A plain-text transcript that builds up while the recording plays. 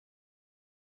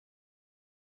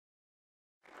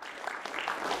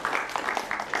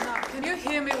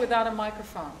hear me without a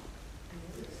microphone?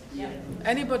 Yeah.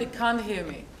 Anybody can't hear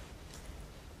me?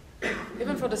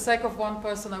 Even for the sake of one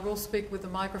person, I will speak with the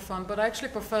microphone, but I actually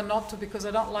prefer not to because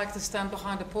I don't like to stand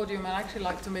behind a podium. I actually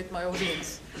like to meet my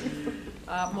audience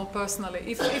more personally.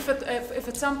 If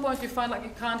at some point you find like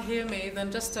you can't hear me,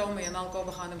 then just tell me and I'll go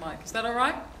behind the mic. Is that all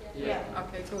right? Yeah.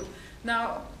 Okay, good.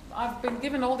 Now, I've been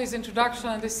given all these introductions,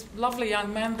 and this lovely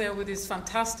young man there with his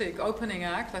fantastic opening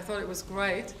act. I thought it was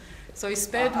great. So he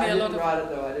spared me a lot of... I didn't write it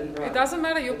though, I didn't write it. It doesn't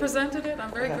matter, you presented it.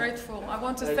 I'm very grateful. I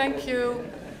want to thank you.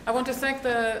 I want to thank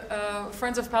the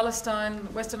Friends of Palestine,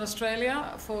 Western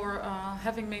Australia, for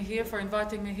having me here, for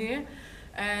inviting me here,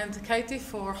 and Katie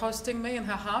for hosting me in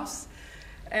her house.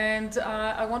 And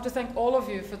I want to thank all of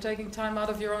you for taking time out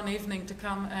of your own evening to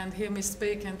come and hear me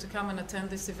speak and to come and attend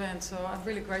this event. So I'm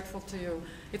really grateful to you.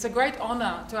 It's a great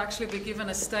honor to actually be given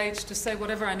a stage to say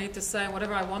whatever I need to say,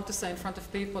 whatever I want to say in front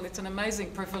of people. It's an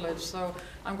amazing privilege. So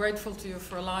I'm grateful to you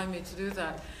for allowing me to do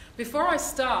that. Before I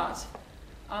start,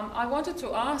 I wanted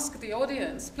to ask the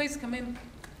audience, please come in.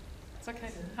 It's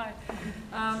okay. Hi.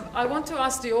 I want to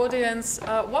ask the audience,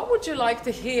 what would you like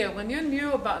to hear when you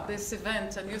knew about this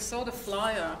event and you saw the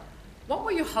flyer? What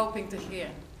were you hoping to hear?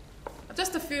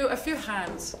 Just a few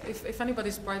hands, if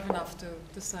anybody's brave enough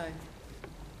to say.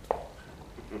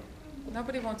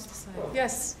 Nobody wants to say.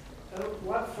 Yes.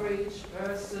 What for each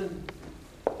person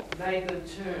made them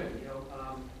turn? You know,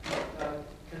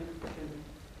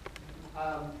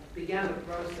 began the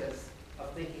process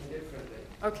of thinking differently.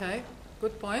 Okay.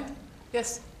 Good point.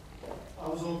 Yes? I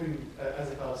was hoping, as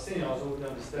a Palestinian, I was hoping to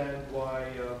understand why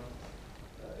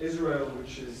Israel,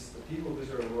 which is the people of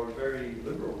Israel, who are very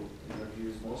liberal in their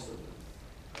views, most of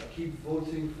them, keep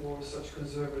voting for such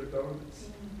conservative governments.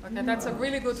 Okay, that's a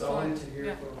really good so point. I wanted to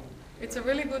hear from... It's a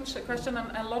really good question,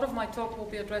 and a lot of my talk will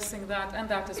be addressing that, and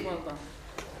that as well,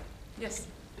 though. Yes?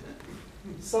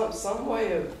 Some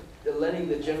way of letting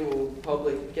the general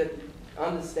public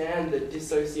understand the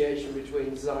dissociation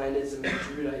between Zionism and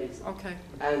Judaism. Okay.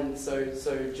 And so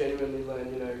genuinely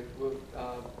learn, you know,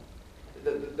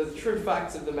 the true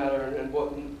facts of the matter and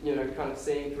what, you know, kind of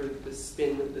seeing through the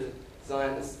spin that the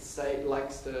Zionist state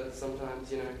likes to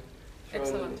sometimes, you know, throw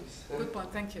Excellent. in the mix. Good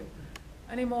point. Thank you.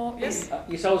 Any more? Yes?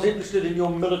 Yes, I was interested in your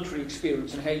military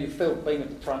experience and how you felt being at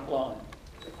the front line.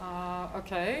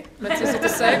 Okay, that's easy to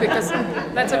say because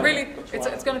that's a really,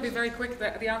 it's going to be very quick,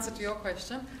 the answer to your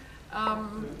question.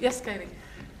 Yes, Katie?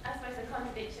 I suppose the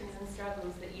contradictions and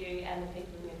struggles that you and the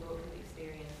people in your book have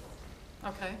experienced.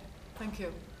 Okay, thank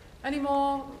you. Any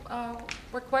more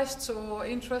requests or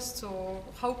interests or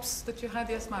hopes that you had?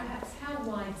 Yes, ma'am. Perhaps how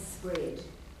widespread,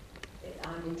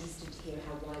 I'm interested to hear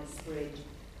how widespread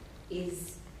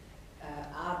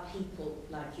are people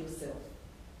like yourself?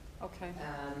 Okay.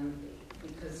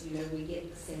 Because, you know, we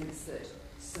get the sense that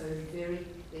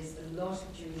there's a lot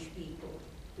of Jewish people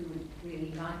who would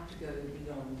really like to go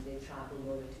beyond their tribal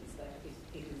loyalties, but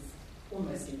it is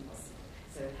almost impossible.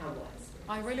 So how widespread?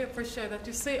 I really appreciate that.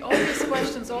 You see, all these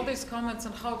questions, all these comments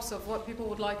and hopes of what people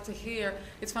would like to hear,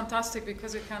 it's fantastic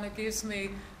because it kind of gives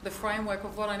me the framework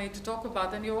of what I need to talk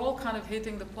about. And you're all kind of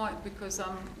hitting the point because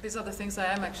these are the things I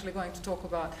am actually going to talk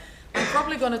about. I'm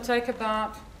probably going to take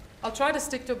I'll try to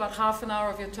stick to about half an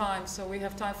hour of your time so we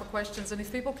have time for questions. And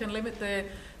if people can limit their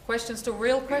questions to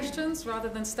real questions rather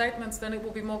than statements, then it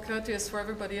will be more courteous for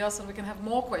everybody else and we can have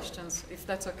more questions, if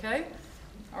that's okay.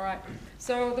 All right.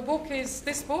 So the book is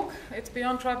this book. It's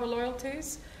Beyond Tribal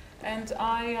Loyalties. And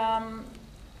I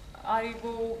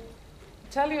will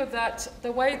tell you that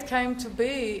the way it came to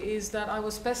be is that I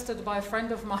was pestered by a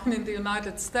friend of mine in the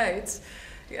United States,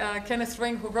 Kenneth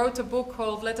Ring, who wrote a book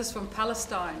called Letters from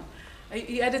Palestine.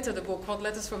 He edited a book called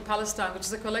Letters from Palestine, which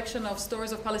is a collection of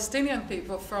stories of Palestinian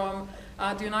people from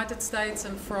the United States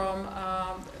and from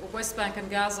West Bank and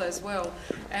Gaza as well.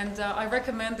 And I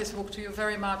recommend this book to you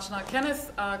very much. Now,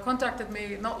 Kenneth contacted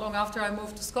me not long after I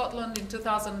moved to Scotland in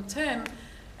 2010,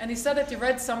 and he said that he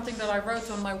read something that I wrote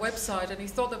on my website, and he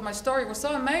thought that my story was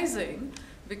so amazing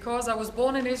because I was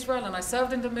born in Israel and I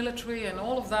served in the military and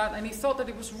all of that, and he thought that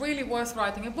it was really worth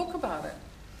writing a book about it.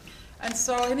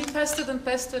 And he pestered and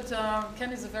pestered.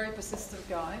 Ken is a very persistent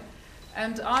guy.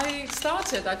 And I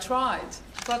tried,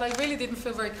 but I really didn't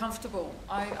feel very comfortable.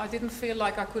 I didn't feel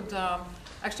like I could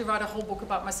actually write a whole book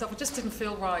about myself. It just didn't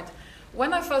feel right.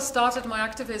 When I first started my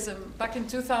activism, back in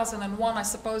 2001, I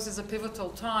suppose is a pivotal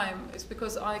time, is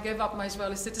because I gave up my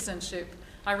Israeli citizenship.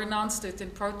 I renounced it in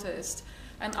protest.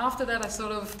 And after that, I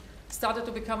sort of started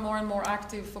to become more and more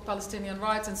active for Palestinian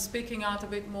rights and speaking out a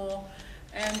bit more.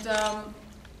 And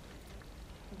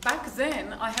back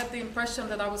then, I had the impression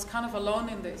that I was kind of alone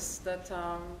in this, that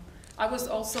I was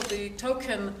also the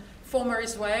token former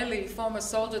Israeli, former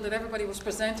soldier that everybody was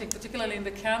presenting, particularly in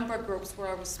the Canberra groups where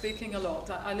I was speaking a lot.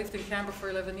 I lived in Canberra for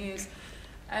 11 years.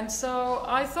 And so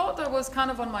I thought I was kind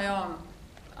of on my own.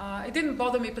 It didn't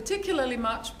bother me particularly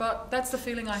much, but that's the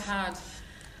feeling I had.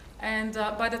 And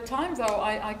by the time, though,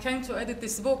 I came to edit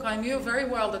this book, I knew very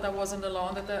well that I wasn't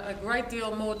alone, that a great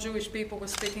deal more Jewish people were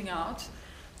speaking out,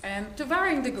 and to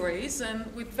varying degrees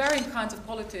and with varying kinds of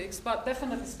politics, but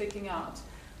definitely speaking out.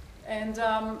 And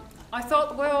I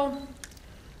thought, well,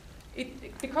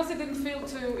 because it didn't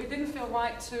feel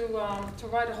right to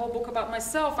write a whole book about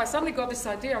myself, I suddenly got this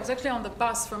idea. I was actually on the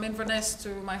bus from Inverness to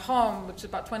my home, which is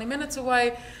about 20 minutes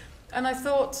away, and I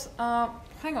thought,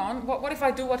 hang on, what if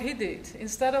I do what he did?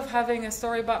 Instead of having a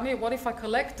story about me, what if I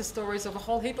collect the stories of a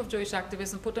whole heap of Jewish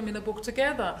activists and put them in a book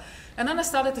together? And then I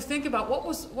started to think about what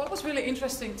was really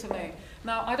interesting to me.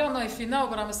 Now, I don't know if you know,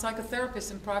 but I'm a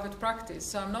psychotherapist in private practice,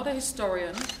 so I'm not a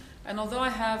historian. And although I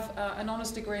have an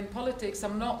honors degree in politics,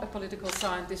 I'm not a political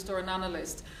scientist or an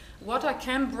analyst. What I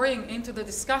can bring into the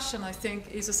discussion, I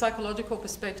think, is a psychological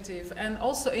perspective and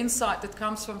also insight that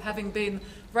comes from having been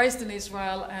raised in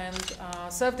Israel and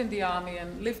served in the army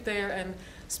and lived there and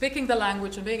speaking the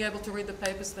language and being able to read the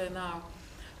papers there now.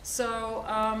 So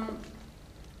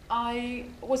I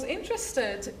was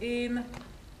interested in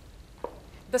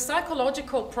the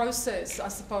psychological process, I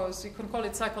suppose. You can call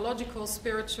it psychological,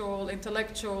 spiritual,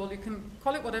 intellectual, you can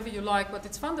call it whatever you like, but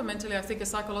it's fundamentally, I think, a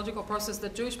psychological process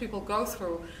that Jewish people go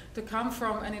through to come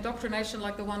from an indoctrination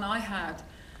like the one I had,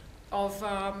 of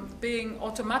being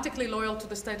automatically loyal to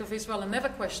the State of Israel and never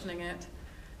questioning it,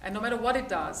 and no matter what it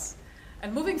does.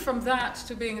 And moving from that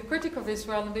to being a critic of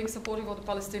Israel and being supportive of the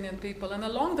Palestinian people. And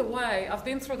along the way, I've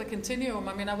been through the continuum.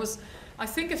 I mean, I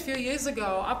think a few years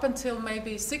ago, up until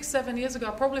maybe 6-7 years ago, I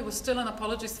probably was still an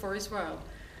apologist for Israel.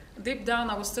 Deep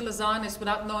down, I was still a Zionist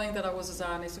without knowing that I was a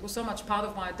Zionist. It was so much part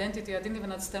of my identity, I didn't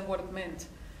even understand what it meant.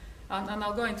 And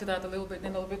I'll go into that in a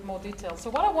little bit more detail.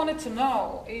 So what I wanted to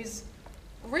know is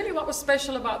really what was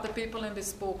special about the people in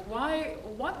this book.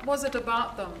 What was it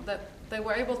about them that they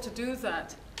were able to do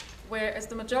that? Whereas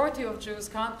the majority of Jews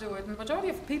can't do it, and the majority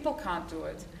of people can't do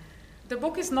it. The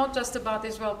book is not just about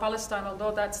Israel-Palestine,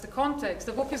 although that's the context.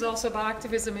 The book is also about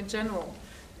activism in general.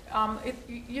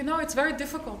 It's very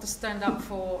difficult to stand up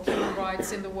for human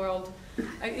rights in the world.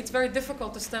 It's very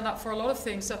difficult to stand up for a lot of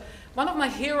things. So one of my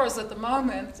heroes at the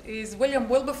moment is William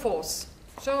Wilberforce.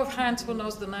 Show of hands, who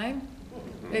knows the name?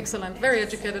 Excellent, very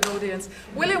educated audience.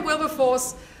 William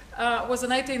Wilberforce was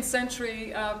an 18th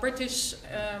century British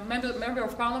member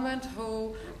of parliament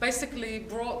who basically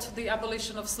brought the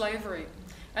abolition of slavery.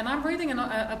 And I'm reading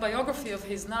a biography of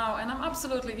his now, and I'm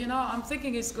absolutely, I'm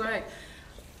thinking it's great.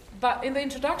 But in the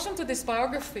introduction to this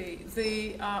biography,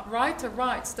 the writer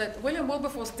writes that William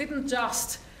Wilberforce didn't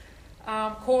just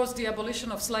cause the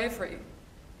abolition of slavery.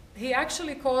 He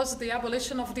actually caused the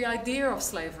abolition of the idea of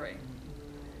slavery.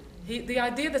 The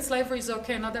idea that slavery is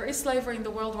okay. Now, there is slavery in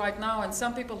the world right now, and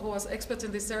some people who are experts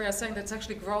in this area are saying that it's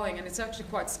actually growing, and it's actually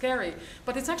quite scary.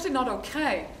 But it's actually not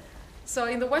okay. So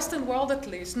in the Western world, at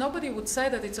least, nobody would say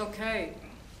that it's okay.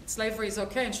 Slavery is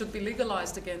okay and should be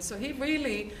legalized again. So he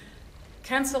really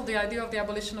cancelled the idea of the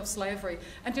abolition of slavery.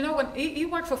 And when he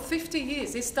worked for 50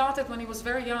 years, he started when he was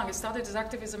very young. He started his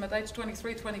activism at age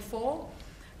 23, 24,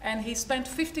 and he spent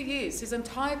 50 years, his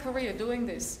entire career, doing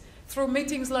this. Through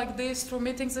meetings like this, through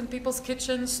meetings in people's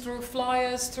kitchens, through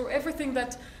flyers, through everything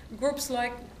that groups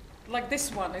like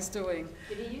this one is doing.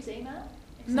 Did he use email?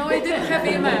 No, he didn't have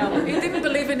email. He didn't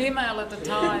believe in email at the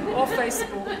time, or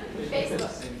Facebook.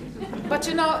 But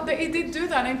he did do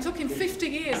that, and it took him 50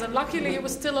 years, and luckily he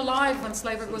was still alive when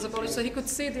slavery was abolished, so he could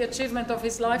see the achievement of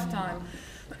his lifetime.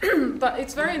 But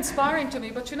it's very inspiring to me.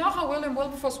 But you know how William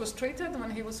Wilberforce was treated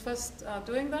when he was first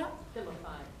doing that?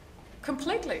 Vilified.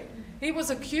 Completely. He was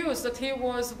accused that he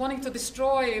was wanting to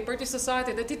destroy British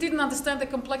society, that he didn't understand the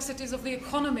complexities of the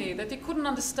economy, that he couldn't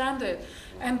understand it,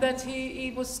 and that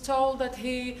he was told that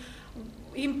he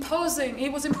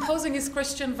was imposing his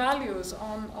Christian values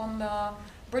on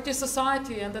British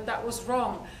society, and that was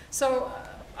wrong. So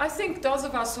I think those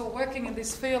of us who are working in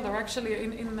this field are actually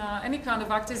in any kind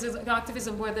of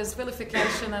activism where there's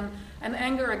vilification and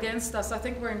anger against us. I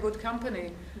think we're in good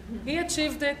company. He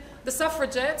achieved it. The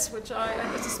suffragettes, which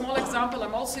it's a small example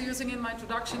I'm also using in my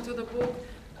introduction to the book.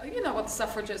 You know what the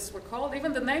suffragettes were called.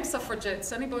 Even the name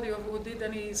suffragettes, anybody who did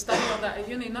any study on that at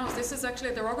uni knows this is actually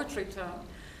a derogatory term.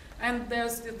 And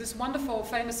there's this wonderful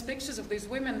famous pictures of these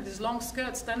women in these long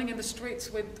skirts standing in the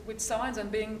streets with signs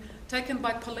and being taken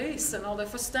by police and all that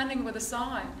for standing with a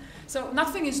sign. So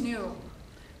nothing is new.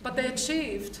 But they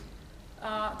achieved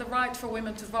the right for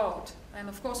women to vote. And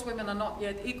of course women are not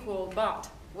yet equal, but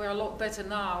We're a lot better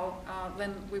now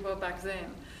than we were back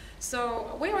then.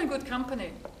 So we are in good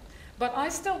company. But I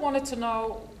still wanted to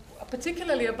know,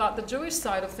 particularly about the Jewish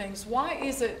side of things, why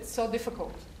is it so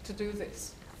difficult to do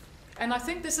this? And I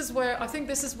think this is where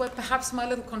perhaps my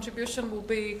little contribution will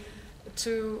be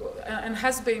to, and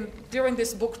has been during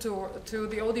this book tour, to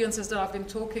the audiences that I've been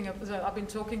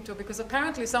talking to, because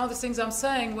apparently some of the things I'm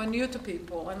saying were new to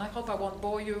people, and I hope I won't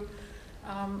bore you,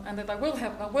 and that I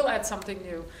will add something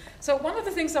new. So one of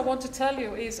the things I want to tell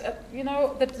you is,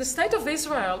 that the state of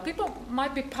Israel, people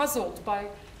might be puzzled by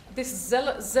this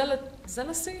zealousness,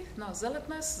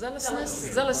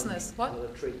 what?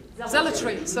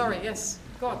 Zealotry, sorry, yes.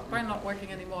 God, brain not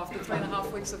working anymore after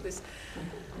 3.5 weeks of this.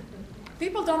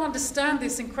 People don't understand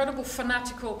this incredible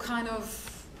fanatical kind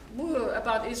of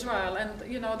about Israel. And,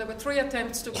 there were 3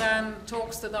 attempts to ban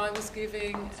talks that I was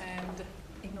giving, and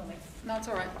ignore me. No, it's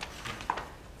all right.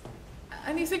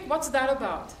 And you think, what's that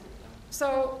about?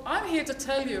 So I'm here to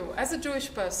tell you, as a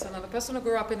Jewish person and a person who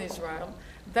grew up in Israel,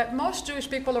 that most Jewish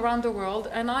people around the world,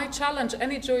 and I challenge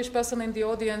any Jewish person in the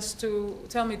audience to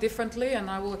tell me differently, and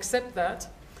I will accept that,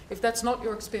 if that's not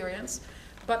your experience,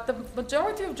 but the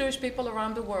majority of Jewish people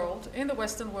around the world, in the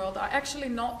Western world, are actually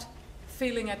not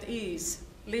feeling at ease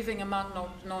living among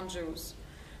non-Jews.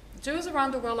 Jews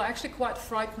around the world are actually quite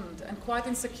frightened and quite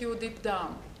insecure deep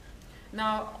down.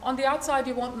 Now, on the outside,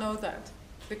 you won't know that,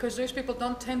 because Jewish people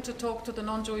don't tend to talk to the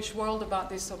non-Jewish world about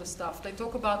this sort of stuff. They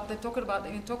talk about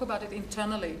it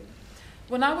internally.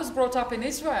 When I was brought up in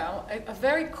Israel, a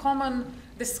very common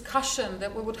discussion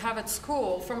that we would have at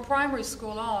school, from primary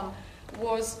school on,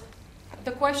 was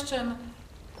the question,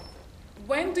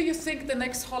 when do you think the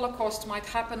next Holocaust might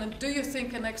happen, and do you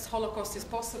think a next Holocaust is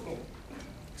possible?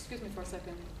 Excuse me for a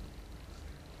second.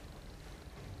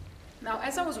 Now,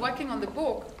 as I was working on the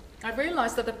book, I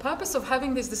realized that the purpose of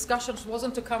having these discussions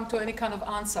wasn't to come to any kind of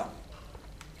answer,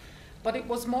 but it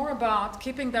was more about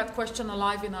keeping that question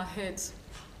alive in our heads.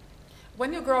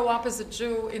 When you grow up as a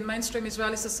Jew in mainstream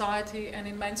Israeli society and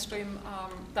in mainstream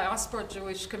diaspora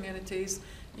Jewish communities,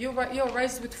 you're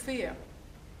raised with fear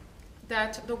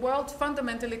that the world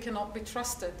fundamentally cannot be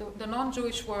trusted. The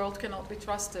non-Jewish world cannot be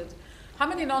trusted. How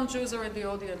many non-Jews are in the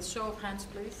audience? Show of hands,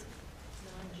 please.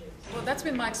 Non-Jews. Well, that's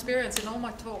been my experience in all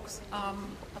my talks. A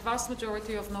vast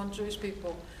majority of non-Jewish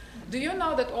people. Do you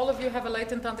know that all of you have a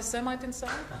latent anti-Semite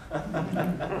inside?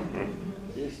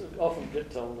 Yes, I often get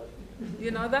told that.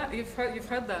 You know that? You've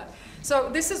heard that. So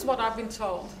this is what I've been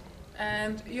told.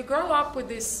 And you grow up with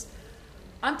this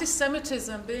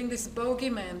anti-Semitism being this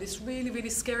bogeyman, this really, really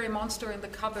scary monster in the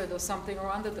cupboard or something, or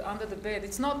under the bed.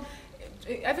 It's not,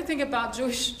 everything about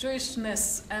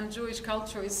Jewishness and Jewish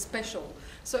culture is special.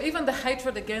 So even the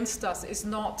hatred against us is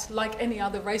not like any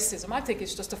other racism. I think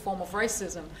it's just a form of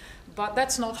racism. But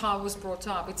that's not how I was brought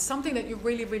up. It's something that you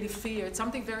really, really fear. It's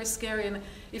something very scary. And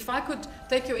if I could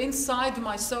take you inside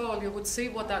my soul, you would see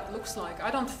what that looks like.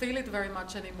 I don't feel it very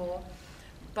much anymore.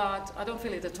 But I don't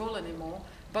feel it at all anymore.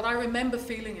 But I remember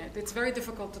feeling it. It's very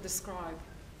difficult to describe.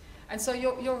 And so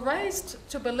you're raised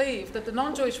to believe that the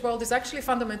non-Jewish world is actually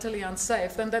fundamentally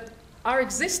unsafe, and that our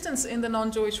existence in the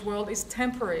non-Jewish world is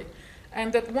temporary,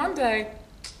 and that one day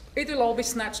it'll all be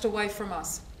snatched away from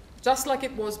us, just like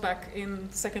it was back in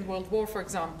the Second World War, for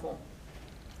example.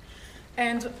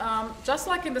 And just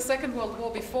like in the Second World War,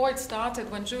 before it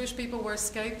started, when Jewish people were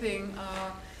escaping,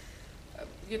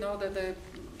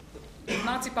 the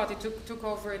Nazi Party took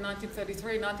over in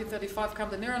 1933, 1935 come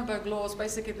the Nuremberg laws.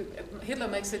 Basically, Hitler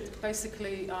makes it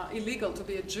basically illegal to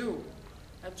be a Jew.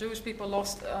 Jewish people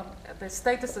lost their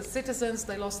status as citizens.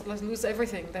 They lose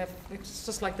everything. It's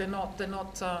just like they're not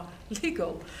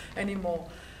legal anymore.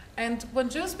 And when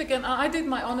Jews began, I did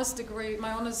my honours degree,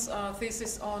 my honours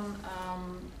thesis on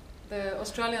the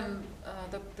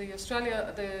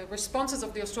responses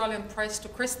of the Australian press to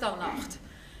Kristallnacht.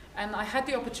 And I had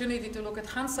the opportunity to look at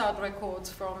Hansard records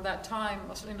from that time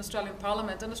in Australian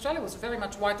Parliament. And Australia was very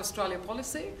much white Australia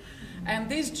policy. And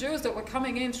these Jews that were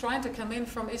trying to come in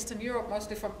from Eastern Europe,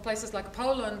 mostly from places like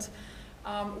Poland,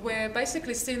 were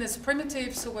basically seen as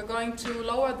primitives who were going to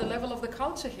lower the level of the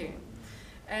culture here.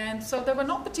 And so they were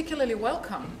not particularly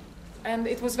welcome. And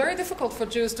it was very difficult for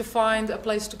Jews to find a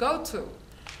place to go to.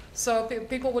 So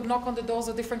people would knock on the doors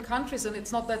of different countries, and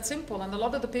it's not that simple. And a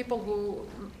lot of the people who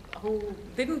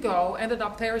didn't go ended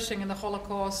up perishing in the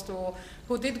Holocaust, or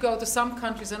who did go to some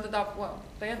countries ended up,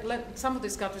 some of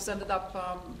these countries ended up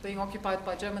being occupied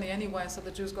by Germany anyway, so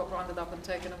the Jews got rounded up and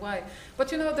taken away. But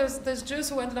there's Jews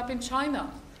who ended up in China,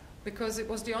 because it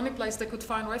was the only place they could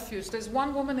find refuge. There's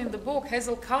one woman in the book,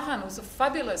 Hazel Kahan, who's a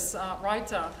fabulous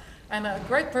writer, and a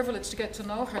great privilege to get to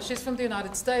know her. She's from the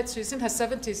United States. She's in her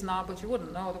 70s now, but you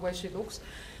wouldn't know the way she looks.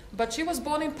 But she was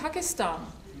born in Pakistan.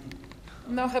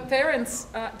 No, her parents,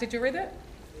 did you read it?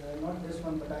 Not this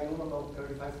one, but I know about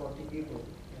 35, 40 people.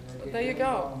 There you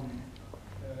go. From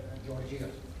Georgia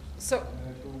So, to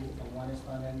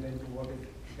Afghanistan and then to what is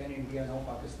then India, now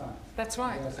Pakistan. that's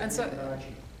right. They are And settled in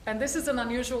Karachi. and this is an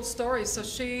unusual story. So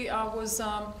she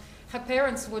her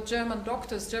parents were German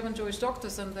doctors, German Jewish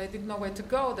doctors, and they didn't know where to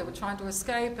go. They were trying to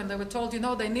escape, and they were told,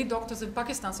 they need doctors in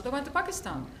Pakistan. So they went to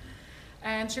Pakistan.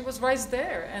 And she was raised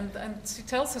there, and she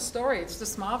tells her story. It's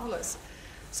just marvelous.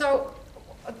 So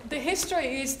the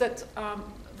history is that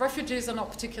refugees are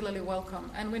not particularly welcome,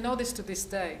 and we know this to this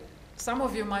day. Some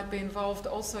of you might be involved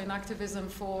also in activism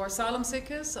for asylum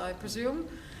seekers, I presume,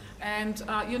 and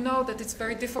you know that it's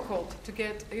very difficult to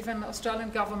get even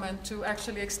Australian government to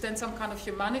actually extend some kind of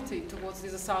humanity towards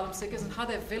these asylum seekers and how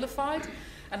they're vilified.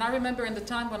 And I remember in the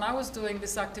time when I was doing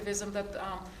this activism that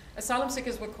asylum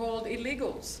seekers were called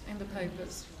illegals in the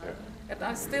papers.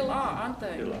 And still are, aren't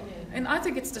they? Still are. And I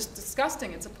think it's just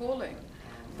disgusting, it's appalling.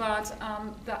 But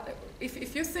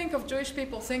if you think of Jewish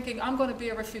people thinking, I'm going to be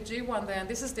a refugee one day, and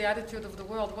this is the attitude of the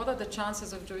world, what are the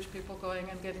chances of Jewish people going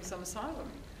and getting some asylum?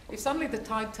 If suddenly the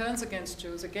tide turns against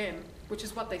Jews again, which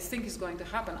is what they think is going to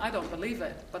happen, I don't believe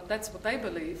it, but that's what they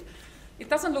believe, it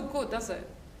doesn't look good, does it?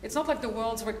 It's not like the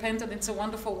world's repentant, it's a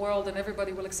wonderful world and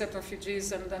everybody will accept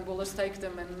refugees and will just take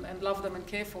them and love them and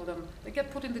care for them. They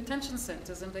get put in detention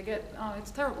centers and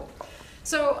it's terrible.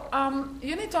 So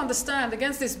you need to understand,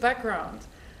 against this background,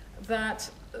 that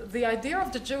the idea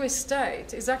of the Jewish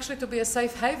state is actually to be a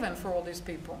safe haven for all these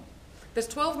people. There's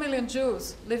 12 million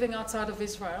Jews living outside of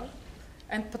Israel,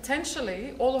 and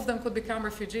potentially all of them could become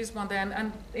refugees one day.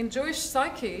 And in Jewish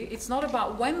psyche, it's not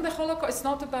about when the Holocaust, it's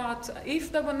not about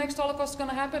if the next Holocaust is going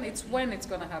to happen, it's when it's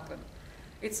going to happen.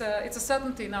 It's a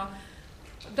certainty. Now,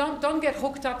 don't get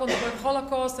hooked up on the word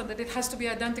Holocaust and that it has to be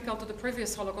identical to the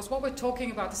previous Holocaust. What we're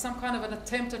talking about is some kind of an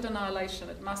attempt at annihilation,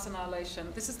 at mass annihilation.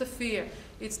 This is the fear.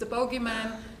 It's the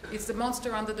bogeyman. It's the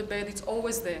monster under the bed. It's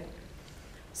always there.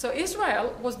 So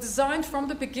Israel was designed from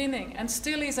the beginning and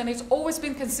still is, and it's always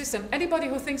been consistent. Anybody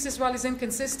who thinks Israel is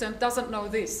inconsistent doesn't know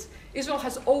this. Israel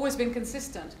has always been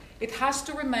consistent. It has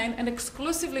to remain an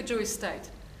exclusively Jewish state.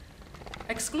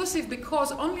 Exclusive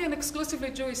because only an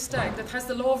exclusively Jewish state that has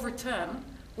the law of return,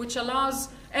 which allows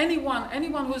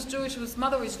anyone who's Jewish, whose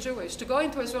mother is Jewish, to go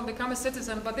into Israel and become a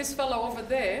citizen. But this fellow over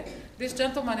there, this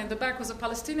gentleman in the back who's a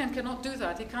Palestinian, cannot do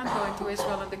that. He can't go into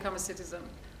Israel and become a citizen.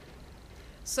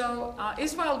 So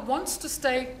Israel wants to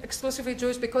stay exclusively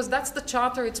Jewish because that's the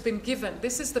charter it's been given.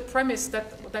 This is the premise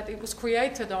that it was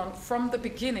created on from the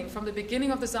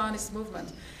beginning of the Zionist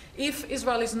movement. If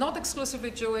Israel is not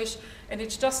exclusively Jewish, and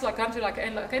it's just like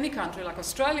any country, like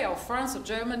Australia or France or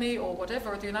Germany or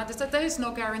whatever, the United States, there is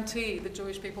no guarantee that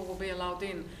Jewish people will be allowed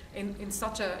in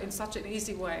such an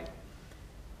easy way.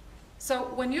 So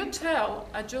when you tell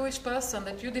a Jewish person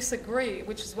that you disagree,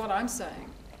 which is what I'm saying,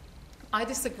 I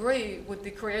disagree with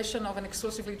the creation of an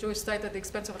exclusively Jewish state at the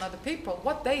expense of another people,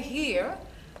 what they hear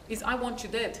is, I want you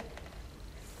dead.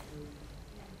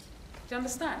 Do you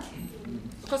understand?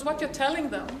 Because what you're telling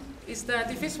them is that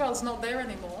if Israel's not there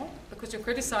anymore, because you're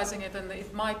criticizing it and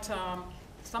it might,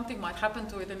 something might happen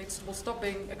to it and it will stop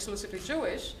being exclusively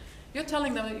Jewish, you're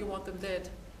telling them that you want them dead.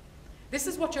 This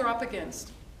is what you're up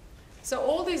against. So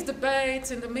all these debates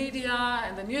in the media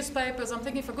and the newspapers, I'm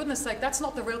thinking, for goodness sake, that's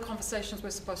not the real conversations we're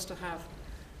supposed to have.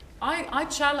 I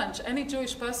challenge any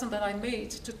Jewish person that I meet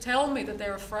to tell me that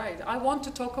they're afraid. I want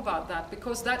to talk about that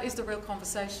because that is the real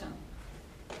conversation.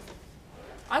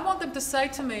 I want them to say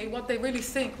to me what they really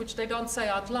think, which they don't say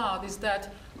out loud, is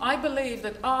that I believe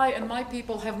that I and my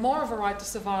people have more of a right to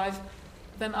survive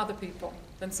than other people,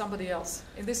 than somebody else.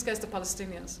 In this case, the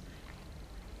Palestinians.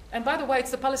 And by the way,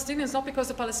 it's the Palestinians, not because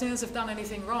the Palestinians have done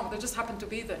anything wrong. They just happen to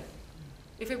be there.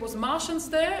 If it was Martians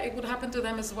there, it would happen to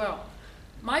them as well.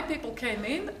 My people came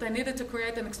in. They needed to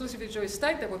create an exclusively Jewish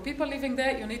state. There were people living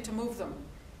there. You need to move them.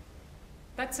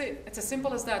 That's it. It's as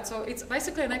simple as that. So it's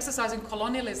basically an exercise in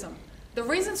colonialism. The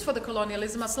reasons for the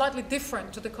colonialism are slightly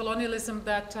different to the colonialism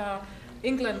that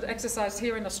England exercised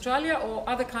here in Australia or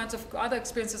other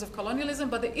experiences of colonialism,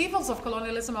 but the evils of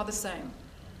colonialism are the same.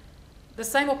 The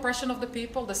same oppression of the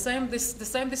people, the same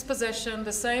dispossession,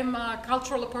 the same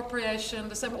cultural appropriation,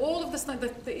 the same all of this,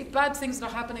 the bad things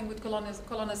that are happening with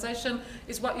colonization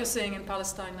is what you're seeing in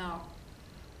Palestine now.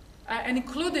 And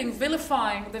including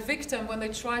vilifying the victim when they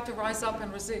try to rise up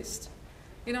and resist.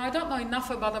 You know, I don't know enough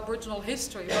about Aboriginal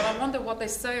history, but I wonder what they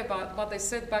say about what they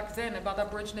said back then about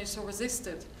Aborigines who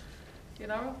resisted. You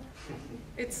know?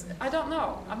 I don't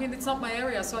know. I mean, it's not my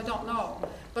area, so I don't know.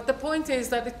 But the point is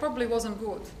that it probably wasn't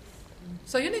good.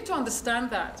 So you need to understand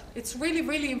that. It's really,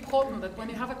 really important that when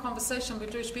you have a conversation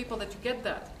with Jewish people that you get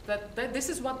that this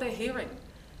is what they're hearing.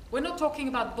 We're not talking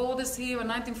about borders here in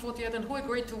 1948 and who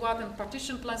agreed to what and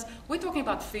partition plans. We're talking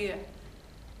about fear.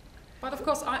 But of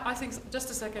course, I think, just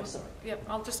a second. Yeah,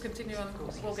 I'll just continue and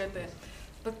we'll get there.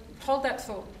 But hold that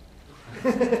thought.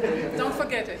 Don't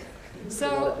forget it.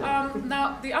 So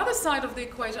now the other side of the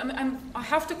equation, and I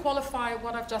have to qualify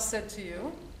what I've just said to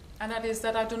you, and that is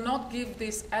that I do not give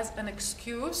this as an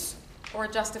excuse or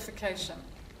a justification.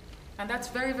 And that's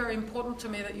very, very important to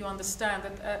me that you understand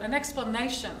that an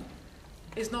explanation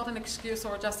is not an excuse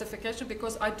or a justification,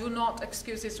 because I do not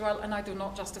excuse Israel and I do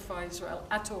not justify Israel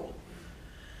at all.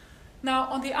 Now,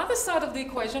 on the other side of the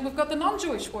equation, we've got the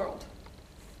non-Jewish world.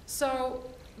 So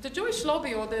the Jewish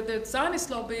lobby or the Zionist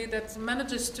lobby that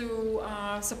manages to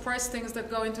suppress things that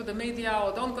go into the media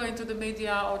or don't go into the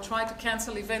media or try to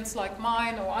cancel events like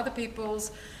mine or other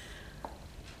people's,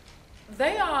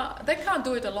 they can't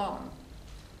do it alone.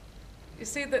 You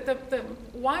see,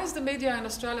 why is the media in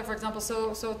Australia, for example,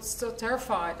 so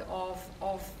terrified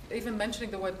of even mentioning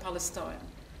the word Palestine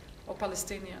or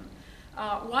Palestinian?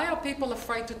 Why are people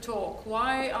afraid to talk?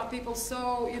 Why are people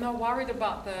so, worried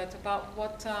about that, about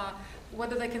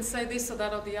whether they can say this or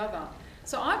that or the other?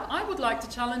 So I would like to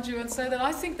challenge you and say that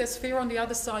I think there's fear on the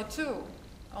other side too,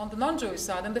 on the non-Jewish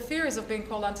side, and the fear is of being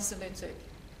called anti-Semitic.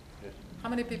 How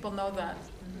many people know that?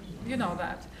 You know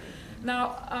that.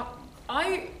 Now,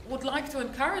 I would like to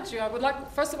encourage you.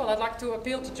 First of all, I'd like to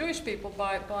appeal to Jewish people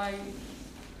by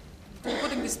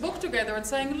putting this book together and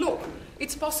saying, look,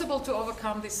 it's possible to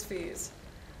overcome these fears.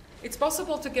 It's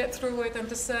possible to get through it and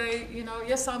to say,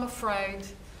 yes, I'm afraid,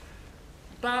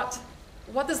 but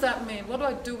what does that mean? What do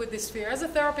I do with this fear? As a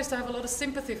therapist, I have a lot of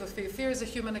sympathy for fear. Fear is a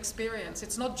human experience.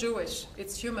 It's not Jewish,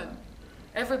 it's human.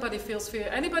 Everybody feels fear.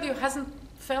 Anybody who hasn't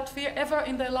felt fear ever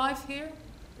in their life here?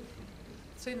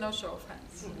 See, no show of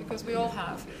hands, because we all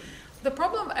have. The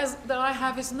problem that I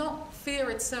have is not fear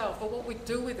itself or what we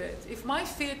do with it. If my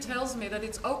fear tells me that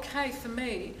it's okay for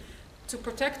me to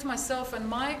protect myself and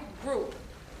my group,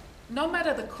 no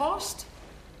matter the cost,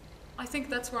 I think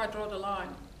that's where I draw the line.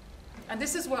 And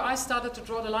this is where I started to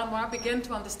draw the line, where I began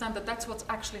to understand that that's what's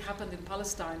actually happened in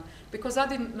Palestine, because I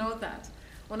didn't know that.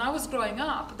 When I was growing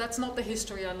up, that's not the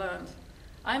history I learned.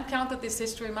 I encountered this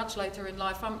history much later in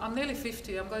life. I'm nearly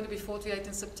 50. I'm going to be 48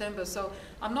 in September. So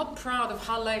I'm not proud of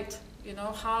how late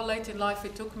in life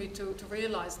it took me to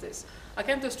realize this. I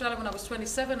came to Australia when I was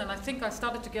 27, and I think I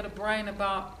started to get a brain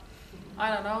about,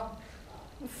 4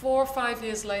 or 5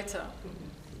 years later,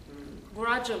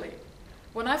 gradually.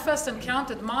 When I first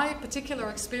encountered my particular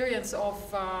experience of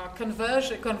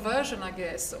conversion, I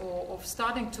guess, or of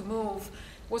starting to move,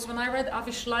 was when I read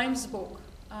Avi Schleim's book,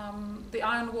 The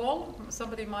Iron Wall. Some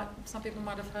people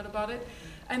might have heard about it.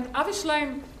 And Avi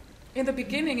Schleim, in the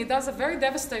beginning, it does a very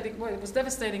devastating, well, it was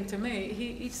devastating to me.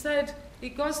 He says,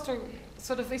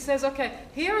 okay,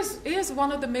 here's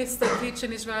one of the myths they teach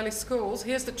in Israeli schools,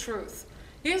 here's the truth.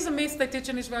 Here's the myths they teach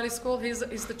in Israeli school, here's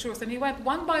the truth. And he went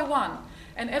one by one.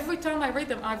 And every time I read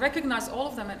them, I recognized all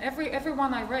of them. And every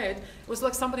one I read, it was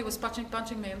like somebody was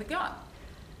punching me in the gut.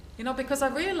 Because I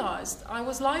realized I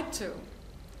was lied to.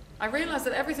 I realized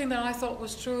that everything that I thought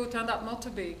was true turned out not to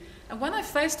be. And when I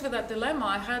faced with that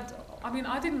dilemma,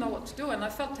 I didn't know what to do, and I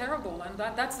felt terrible. And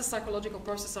that's the psychological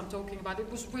process I'm talking about. It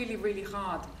was really, really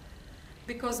hard.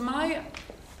 Because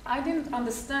I didn't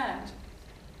understand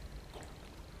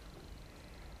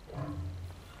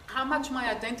how much my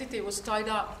identity was tied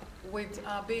up with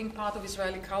being part of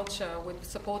Israeli culture, with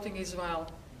supporting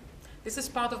Israel. This is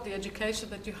part of the education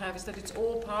that you have, is that it's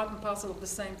all part and parcel of the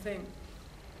same thing.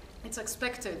 It's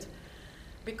expected,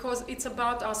 because it's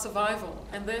about our survival,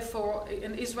 and therefore,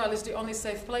 and Israel is the only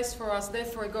safe place for us.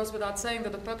 Therefore, it goes without saying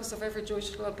that the purpose of every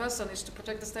Jewish person is to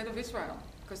protect the state of Israel,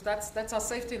 because that's our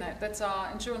safety net, that's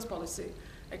our insurance policy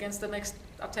against the next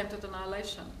attempt at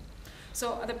annihilation.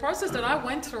 So the process that I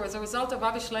went through as a result of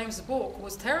Avi Schleim's book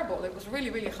was terrible. It was really,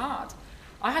 really hard.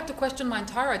 I had to question my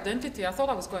entire identity. I thought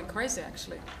I was going crazy,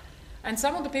 actually. And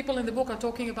some of the people in the book are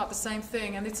talking about the same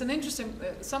thing. And it's an interesting,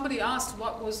 somebody asked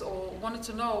wanted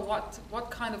to know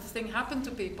what kind of thing happened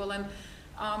to people. And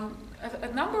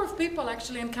a number of people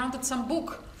actually encountered some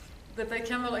book that they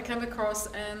came across,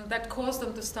 and that caused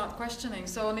them to start questioning.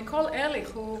 So Nicole Ehrlich,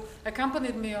 who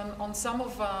accompanied me on some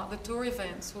of the tour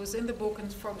events, who's in the book,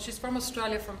 and she's from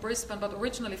Australia, from Brisbane, but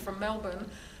originally from Melbourne,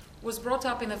 was brought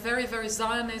up in a very, very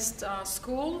Zionist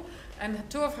school, and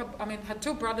her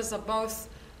two brothers are both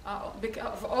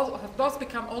have both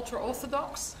become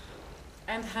ultra-Orthodox,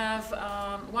 and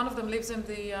one of them lives in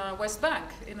the West Bank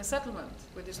in a settlement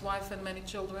with his wife and many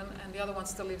children, and the other one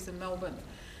still lives in Melbourne.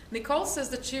 Nicole says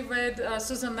that she read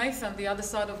Susan Nathan, The Other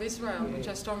Side of Israel, which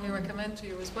I strongly recommend to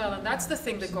you as well, and that's the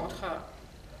thing that got her.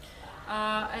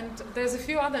 And there's a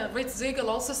few other. Ritz Ziegel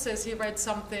also says he read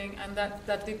something and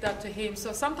that did that to him.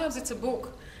 So sometimes it's a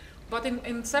book, but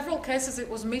in several cases it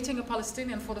was meeting a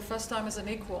Palestinian for the first time as an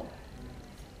equal.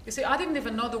 You see, I didn't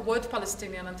even know the word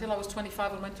Palestinian until I was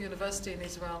 25 and went to university in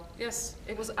Israel. Yes,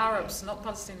 it was Arabs, not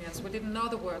Palestinians. We didn't know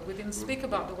the word. We didn't speak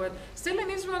about the word. Still in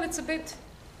Israel, it's a bit...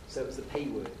 So it was the P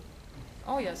word.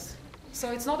 Oh, yes.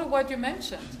 So it's not a word you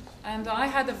mentioned. And I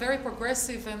had a very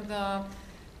progressive and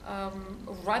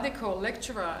radical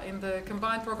lecturer in the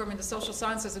combined program in the social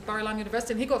sciences at Bar-Ilan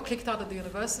University, and he got kicked out of the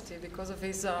university because of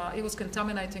his, he was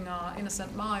contaminating our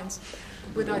innocent minds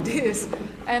with ideas.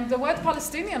 And the word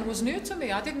Palestinian was new to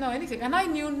me. I didn't know anything, and I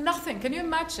knew nothing. Can you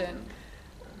imagine?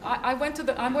 I went to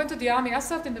the army. I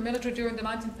served in the military during the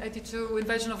 1982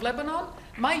 invasion of Lebanon.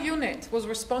 My unit was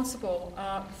responsible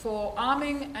for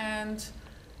arming and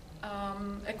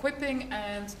equipping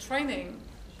and training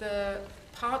the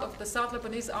part of the South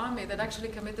Lebanese army that actually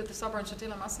committed the Sabra and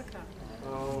Shatila massacre.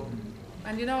 Oh.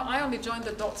 And you know, I only joined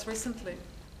the dots recently.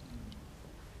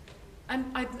 And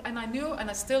I knew,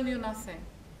 and I still knew nothing.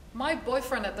 My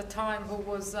boyfriend at the time, who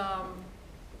was,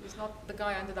 he's not the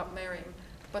guy I ended up marrying,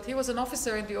 but he was an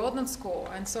officer in the Ordnance Corps,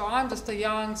 and so I'm just a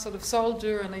young sort of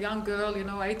soldier and a young girl, you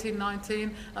know, 18,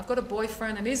 19. I've got a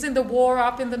boyfriend, and he's in the war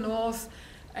up in the north,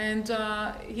 and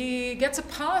he gets a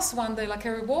pass one day, like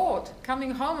a reward,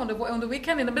 coming home on the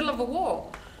weekend in the middle of a war.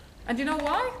 And you know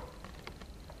why?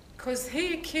 Because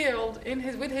he killed,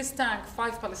 with his tank,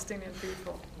 5 Palestinian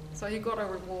people. So he got a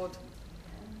reward.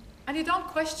 And you don't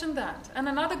question that. And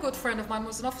another good friend of mine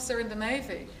was an officer in the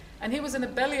Navy, and he was in the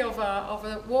belly of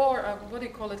a war, what do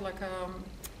you call it, like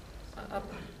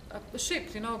a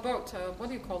ship, you know, a boat. What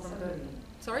do you call them?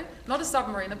 Sorry? Not a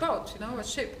submarine, a boat, you know, a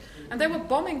ship. And they were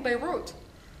bombing Beirut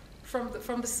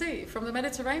from the sea, from the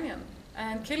Mediterranean,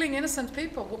 and killing innocent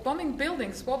people, bombing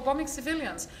buildings, bombing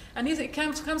civilians. And he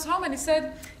comes home and he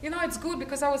said, you know, it's good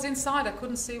because I was inside, I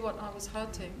couldn't see what I was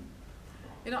hurting.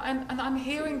 You know, and I'm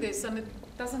hearing this and it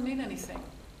doesn't mean anything.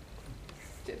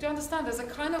 Do you understand? There's a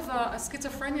kind of a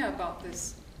schizophrenia about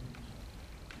this.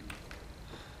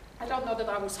 I don't know that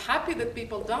I was happy that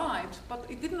people died, but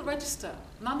it didn't register.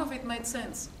 None of it made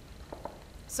sense.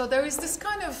 So there is this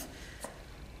kind of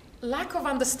lack of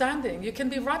understanding. You can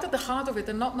be right at the heart of it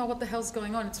and not know what the hell's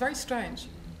going on. It's very strange.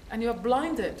 And you're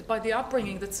blinded by the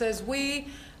upbringing that says we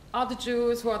are the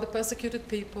Jews who are the persecuted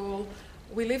people.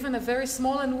 We live in a very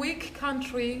small and weak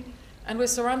country, and we're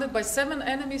surrounded by 7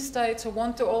 enemy states who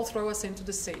want to all throw us into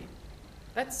the sea.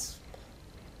 That's,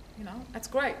 you know, that's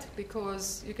great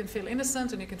because you can feel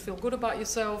innocent and you can feel good about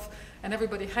yourself and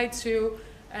everybody hates you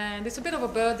and it's a bit of a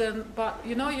burden, but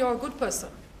you know you're a good person.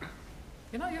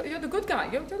 You know, you're the good guy.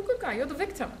 You're the good guy. You're the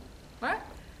victim, right?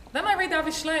 Then I read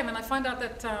Avi Shleim and I find out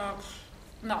that,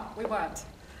 no, we weren't.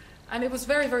 And it was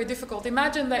very, very difficult.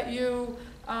 Imagine that you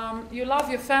love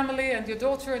your family and your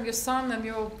daughter and your son and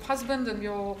your husband and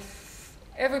your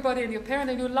everybody and your parent,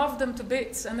 and you love them to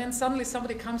bits, and then suddenly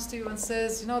somebody comes to you and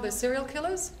says, you know, they're serial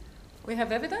killers? We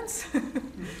have evidence?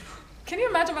 Can you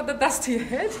imagine what that does to your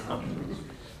head?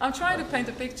 I'm trying to paint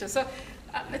a picture. So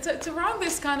it's around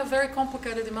this kind of very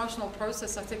complicated emotional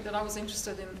process, I think, that I was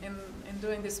interested in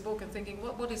doing this book and thinking,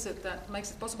 what is it that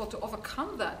makes it possible to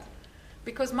overcome that?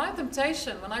 Because my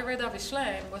temptation when I read Avi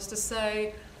Shleim was to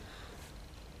say,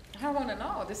 I want to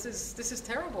know, this is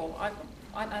terrible.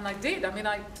 And I did. I mean,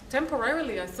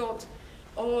 temporarily I thought,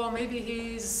 oh, maybe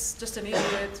he's just an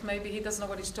idiot. Maybe he doesn't know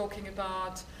what he's talking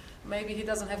about. Maybe he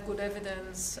doesn't have good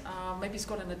evidence. Maybe he's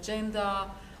got an agenda.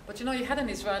 But you know, he had an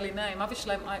Israeli name. Avi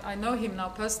Shleim, I know him now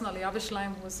personally. Avi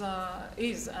Shleim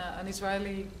is an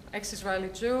Israeli, ex-Israeli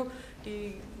Jew.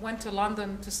 He went to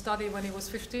London to study when he was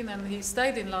 15, and he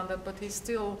stayed in London. But he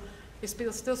still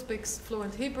speaks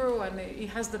fluent Hebrew, and he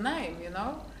has the name, you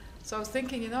know. So I was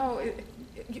thinking, you know,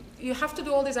 you have to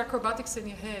do all these acrobatics in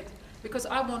your head, because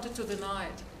I wanted to deny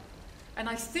it. And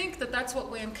I think that that's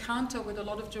what we encounter with a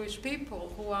lot of Jewish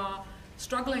people who are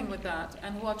struggling with that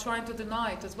and who are trying to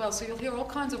deny it as well. So you'll hear all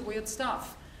kinds of weird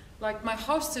stuff. Like my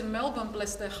hosts in Melbourne,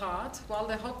 bless their heart, while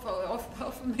they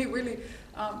offered me really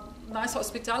nice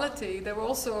hospitality, they were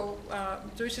also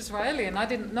Jewish Israeli, and I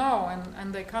didn't know,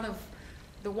 and they kind of,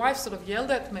 the wife sort of yelled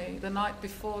at me the night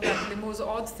before that Limud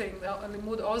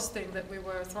Oz thing that we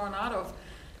were thrown out of.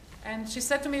 And she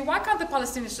said to me, why can't the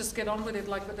Palestinians just get on with it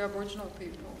like with the Aboriginal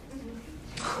people?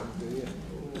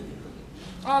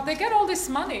 They get all this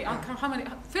money. How many?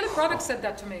 Philip Ruddock said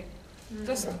that to me.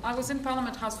 I was in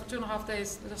Parliament House for 2.5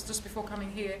 days just before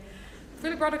coming here.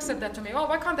 Philip Braddock said that to me. Oh,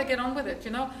 why can't they get on with it?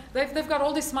 You know, they've got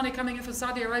all this money coming in from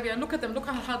Saudi Arabia, and look at them, look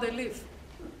at how they live.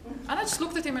 And I just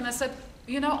looked at him and I said,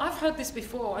 you know, I've heard this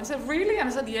before. And he said, really? And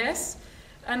I said, yes.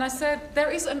 And I said, there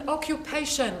is an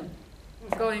occupation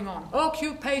going on.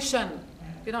 Occupation.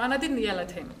 You know, and I didn't yell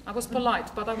at him. I was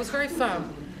polite, but I was very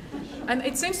firm. And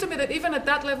it seems to me that even at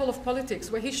that level of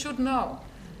politics, where he should know.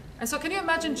 And so can you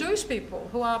imagine Jewish people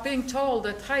who are being told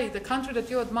that, hey, the country that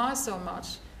you admire so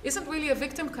much isn't really a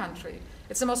victim country.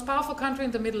 It's the most powerful country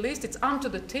in the Middle East. It's armed to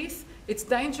the teeth. It's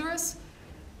dangerous.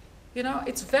 You know,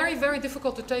 it's very, very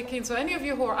difficult to take in. So any of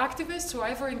you who are activists, who are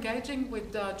ever engaging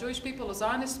with Jewish people or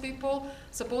Zionist people,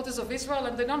 supporters of Israel,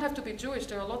 and they don't have to be Jewish.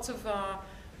 There are lots of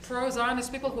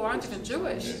pro-Zionist people who aren't even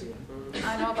Jewish.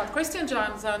 I know about Christian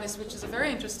Zionists, which is a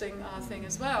very interesting thing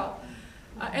as well.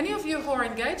 Any of you who are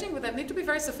engaging with that need to be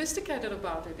very sophisticated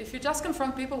about it. If you just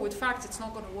confront people with facts, it's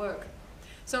not going to work.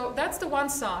 So that's the one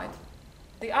side.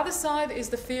 The other side is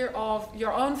the fear of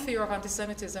your own fear of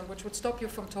anti-Semitism, which would stop you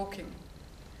from talking.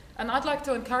 And I'd like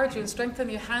to encourage you and strengthen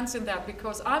your hands in that,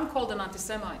 because I'm called an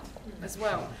anti-Semite as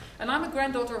well. And I'm a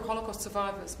granddaughter of Holocaust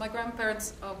survivors. My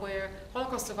grandparents were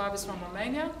Holocaust survivors from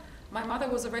Romania. My mother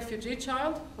was a refugee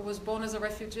child who was born as a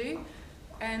refugee.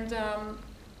 And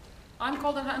I'm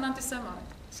called an anti-Semite.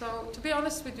 So to be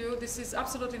honest with you, this is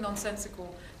absolutely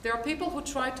nonsensical. There are people who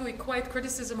try to equate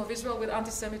criticism of Israel with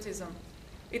anti-Semitism.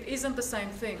 It isn't the same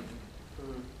thing.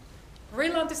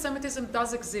 Real anti-Semitism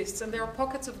does exist, and there are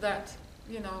pockets of that,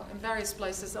 you know, in various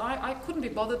places. I couldn't be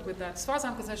bothered with that. As far as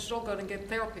I'm concerned, I should all go and get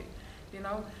therapy, you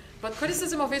know. But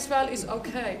criticism of Israel is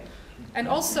okay. And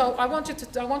also, I want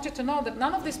you to know that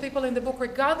none of these people in the book,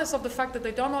 regardless of the fact that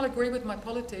they don't all agree with my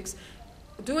politics,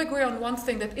 do agree on one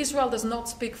thing, that Israel does not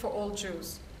speak for all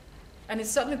Jews. And it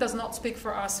certainly does not speak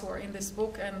for us who are in this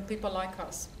book and people like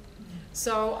us.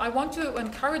 So I want to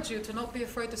encourage you to not be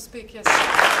afraid to speak. Yes.